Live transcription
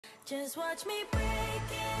Just watch me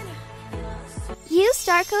breaking. Use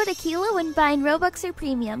star code Akeila when buying Robux or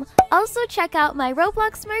Premium. Also check out my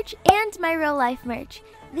Roblox merch and my real life merch.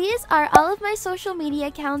 These are all of my social media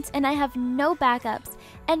accounts and I have no backups.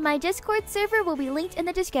 And my Discord server will be linked in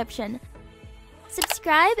the description.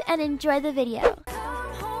 Subscribe and enjoy the video.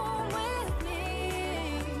 Come home with me.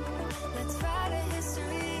 Let's write a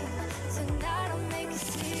history. Tonight I'll make you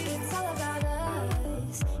see. It's all about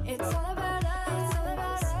us. It's all about us. It's all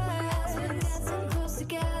about us. We're dancing close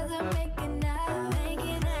together, making out,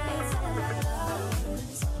 making out. It's all about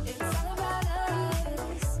us. It's all about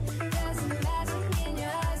us. There's a magic in your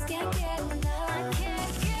eyes. Can't get enough.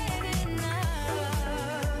 Can't get enough.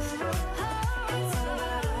 Oh, it's all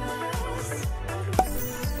about us.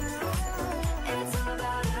 It's all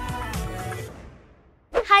about us.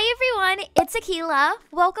 Hi everyone, it's Akeila.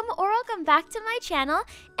 Welcome back to my channel.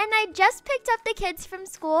 And I just picked up the kids from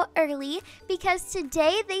school early because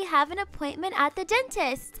today they have an appointment at the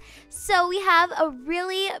dentist. So we have a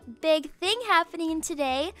really big thing happening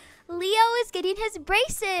today. Leo is getting his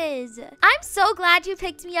braces. I'm so glad you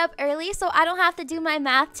picked me up early so I don't have to do my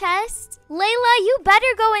math test. Layla, you better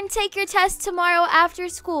go and take your test tomorrow after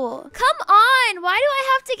school. Come on, why do I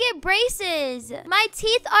have to get braces? My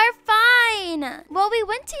teeth are fine. Well, we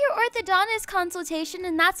went to your orthodontist consultation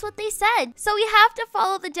and that's what they said. So we have to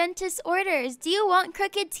follow the dentist's orders. Do you want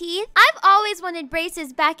crooked teeth? I've always wanted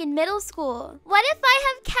braces back in middle school. What if I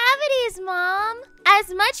have cavities, Mom?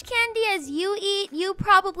 As much candy as you eat, you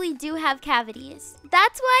probably do have cavities.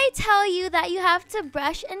 That's why I tell you that you have to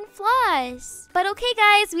brush and floss. But okay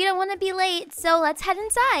guys, we don't want to be late, so let's head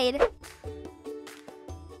inside.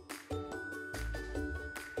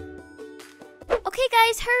 Okay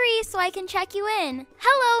guys, hurry so I can check you in.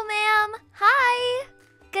 Hello, ma'am. Hi.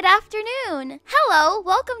 Good afternoon. Hello,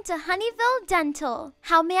 welcome to Honeyville Dental.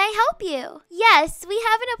 How may I help you? Yes, we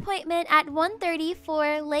have an appointment at 1:30 for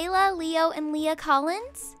Layla, Leo, and Leah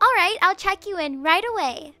Collins. All right, I'll check you in right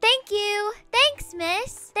away. Thank you. Thanks,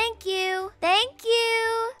 miss. Thank you. Thank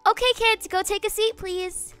you. Okay, kids, go take a seat,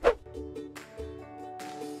 please.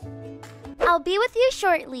 I'll be with you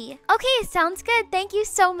shortly. Okay, sounds good. Thank you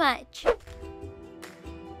so much.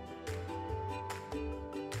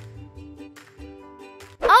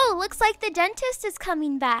 Oh, looks like the dentist is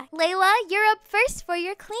coming back. Layla, you're up first for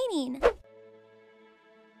your cleaning.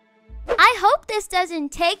 I hope this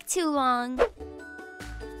doesn't take too long.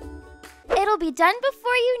 It'll be done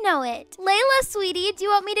before you know it. Layla, sweetie, do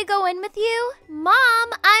you want me to go in with you?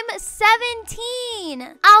 Mom, I'm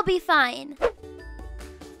 17. I'll be fine.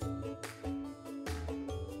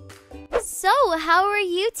 So, how are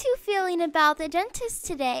you two feeling about the dentist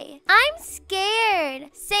today? I'm scared.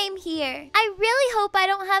 Same here. I really hope I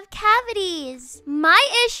don't have cavities. My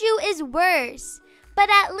issue is worse. But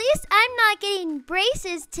at least I'm not getting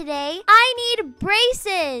braces today. I need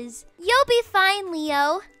braces. You'll be fine,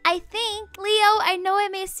 Leo. I think. Leo, I know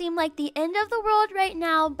it may seem like the end of the world right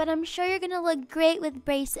now, but I'm sure you're gonna look great with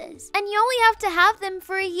braces. And you only have to have them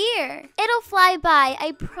for a year. It'll fly by,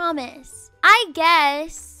 I promise. I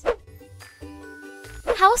guess.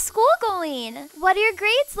 How's school going? What are your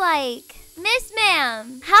grades like? Miss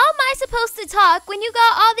Ma'am, how am I supposed to talk when you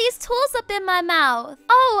got all these tools up in my mouth?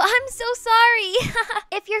 Oh, I'm so sorry.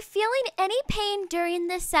 If you're feeling any pain during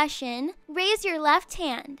this session, raise your left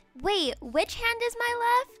hand. Wait, which hand is my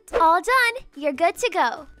left? All done. You're good to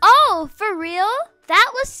go. Oh, for real?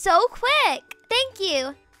 That was so quick. Thank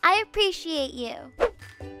you. I appreciate you.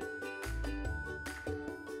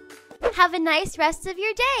 Have a nice rest of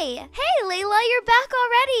your day. Hey, Layla, you're back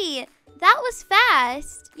already. That was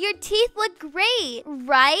fast. Your teeth look great,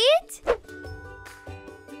 right?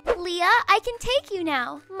 Leah, I can take you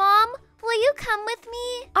now. Mom, will you come with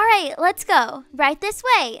me? All right, let's go. Right this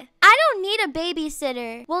way. I don't need a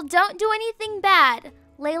babysitter. Well, don't do anything bad.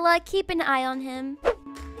 Layla, keep an eye on him.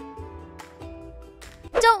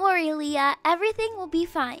 Don't worry, Leah. Everything will be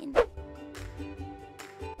fine.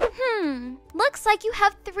 Looks like you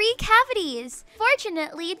have 3 cavities.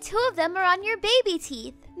 Fortunately, 2 of them are on your baby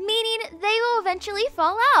teeth, meaning they will eventually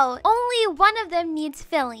fall out. Only one of them needs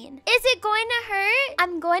filling. Is it going to hurt?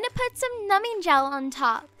 I'm going to put some numbing gel on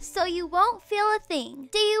top, so you won't feel a thing.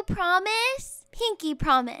 Do you promise? Pinky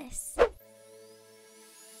promise.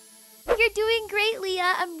 You're doing great,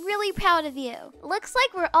 Leah. I'm really proud of you. Looks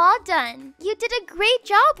like we're all done. You did a great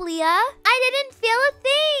job, Leah. I didn't feel a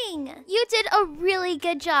thing. You did a really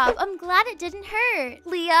good job. I'm glad it didn't hurt.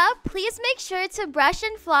 Leah, please make sure to brush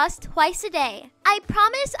and floss twice a day. I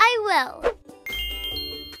promise I will.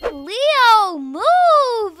 Leo,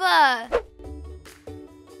 move!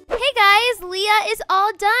 Hey guys, Leah is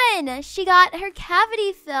all done. She got her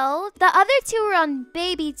cavity filled. The other two were on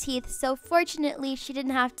baby teeth, so fortunately she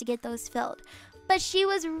didn't have to get those filled. But she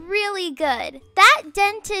was really good. That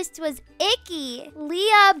dentist was icky.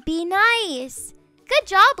 Leah, be nice. Good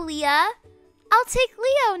job, Leah. I'll take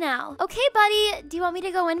Leo now. Okay, buddy, do you want me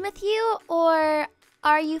to go in with you, or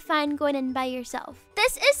are you fine going in by yourself?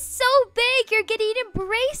 This is so big. You're getting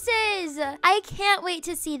braces. I can't wait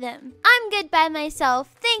to see them. I'm good by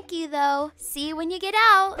myself. Thank you, though. See you when you get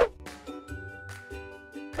out.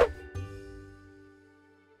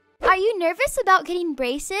 Are you nervous about getting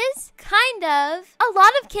braces? Kind of. A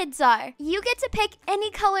lot of kids are. You get to pick any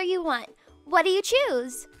color you want. What do you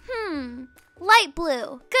choose? Light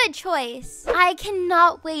blue. Good choice. I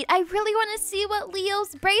cannot wait. I really want to see what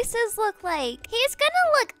Leo's braces look like. He's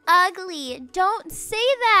gonna look ugly. Don't say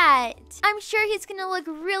that. I'm sure he's gonna look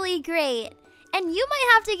really great. And you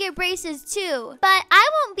might have to get braces too. But I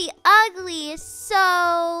won't be ugly, so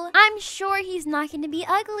I'm sure he's not gonna be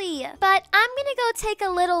ugly. But I'm gonna go take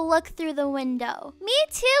a little look through the window. Me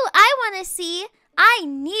too. I want to see. I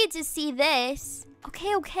need to see this.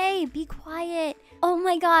 Okay, be quiet. Oh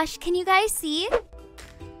my gosh, can you guys see?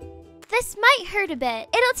 This might hurt a bit.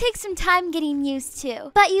 It'll take some time getting used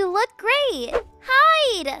to. But you look great.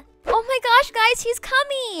 Hide! Oh my gosh, guys, he's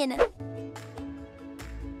coming!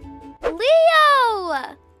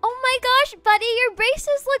 Leo! Oh my gosh, buddy, your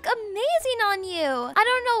braces look amazing on you. I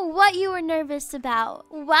don't know what you were nervous about.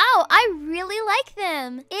 Wow, I really like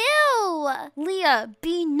them. Ew! Leah,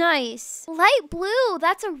 be nice. Light blue,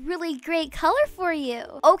 that's a really great color for you.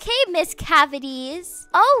 Okay, Miss Cavities.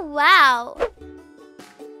 Oh, wow.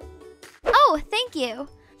 Oh, thank you.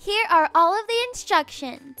 Here are all of the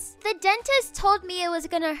instructions. The dentist told me it was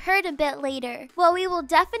gonna hurt a bit later. Well, we will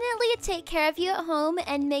definitely take care of you at home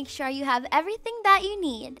and make sure you have everything that you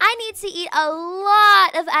need. I need to eat a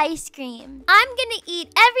lot of ice cream. I'm gonna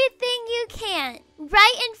eat everything you can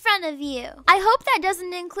right in front of you. I hope that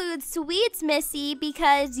doesn't include sweets, Missy,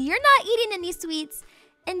 because you're not eating any sweets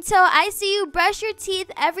until I see you brush your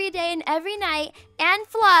teeth every day and every night and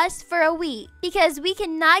floss for a week, because we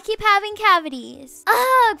cannot keep having cavities.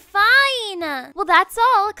 Ugh, fine. Well, that's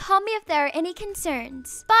all. Call me if there are any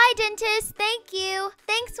concerns. Bye, dentist. Thank you.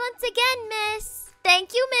 Thanks once again, miss.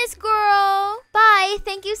 Thank you, Miss Girl. Bye.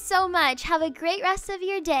 Thank you so much. Have a great rest of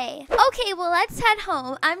your day. Okay, well, let's head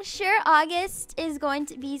home. I'm sure August is going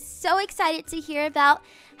to be so excited to hear about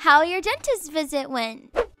how your dentist visit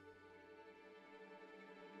went.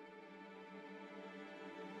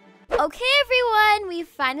 Okay, everyone, we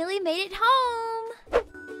finally made it home.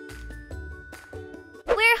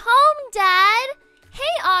 We're home, Dad.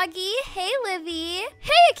 Hey, Augie. Hey, Livy.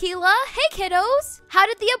 Hey, Akeila. Hey, kiddos. How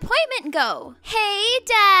did the appointment go? Hey,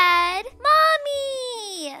 Dad.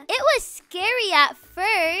 Mommy. It was scary at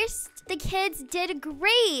first. The kids did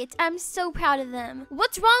great. I'm so proud of them.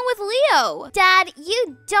 What's wrong with Leo? Dad,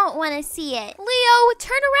 you don't want to see it. Leo,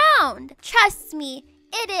 turn around. Trust me,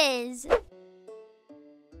 it is.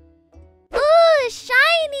 Ooh,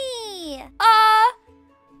 shiny!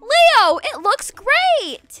 Leo, it looks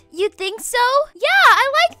great! You think so? Yeah,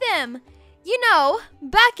 I like them. You know,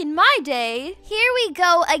 back in my day. Here we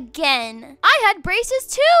go again. I had braces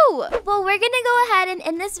too! Well, we're gonna go ahead and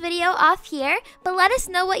end this video off here, but let us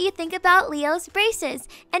know what you think about Leo's braces.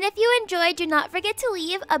 And if you enjoyed, do not forget to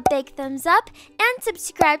leave a big thumbs up and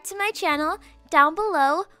subscribe to my channel down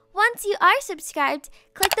below. Once you are subscribed,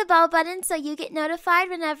 click the bell button so you get notified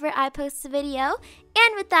whenever I post a video.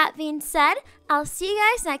 And with that being said, I'll see you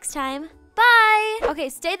guys next time. Bye! Okay,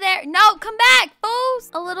 stay there. No, come back,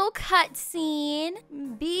 fools! A little cutscene.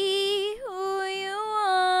 Be who you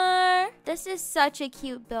are. This is such a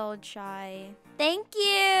cute build, Shy. Thank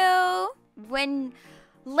you. When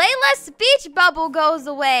Layla's speech bubble goes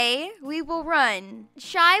away, we will run.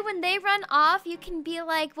 Shy, when they run off, you can be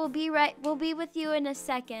like, we'll be with you in a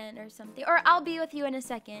second or something. Or I'll be with you in a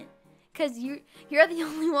second. Because you're the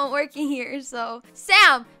only one working here, so.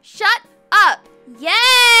 Sam, shut up.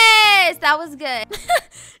 Yes, that was good.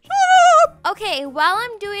 Shut up. Okay, while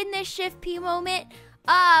I'm doing this Shift P moment,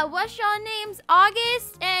 what's y'all names?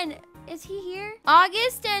 August and... Is he here?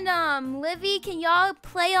 August and Livy, can y'all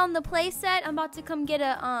play on the play set? I'm about to come get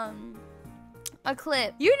a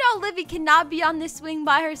clip. You know Livy cannot be on this swing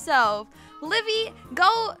by herself. Livy,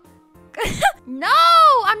 go. No,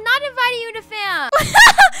 I'm not inviting you to fam.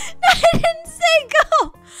 I didn't say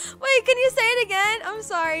go. Wait, can you say it again? I'm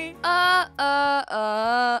sorry.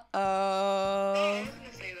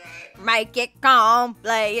 Make it calm,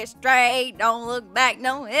 play it straight, don't look back,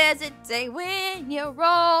 don't hesitate when you're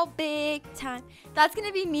all big time. That's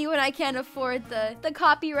gonna be me when I can't afford the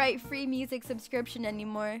copyright-free music subscription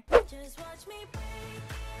anymore. Just watch me break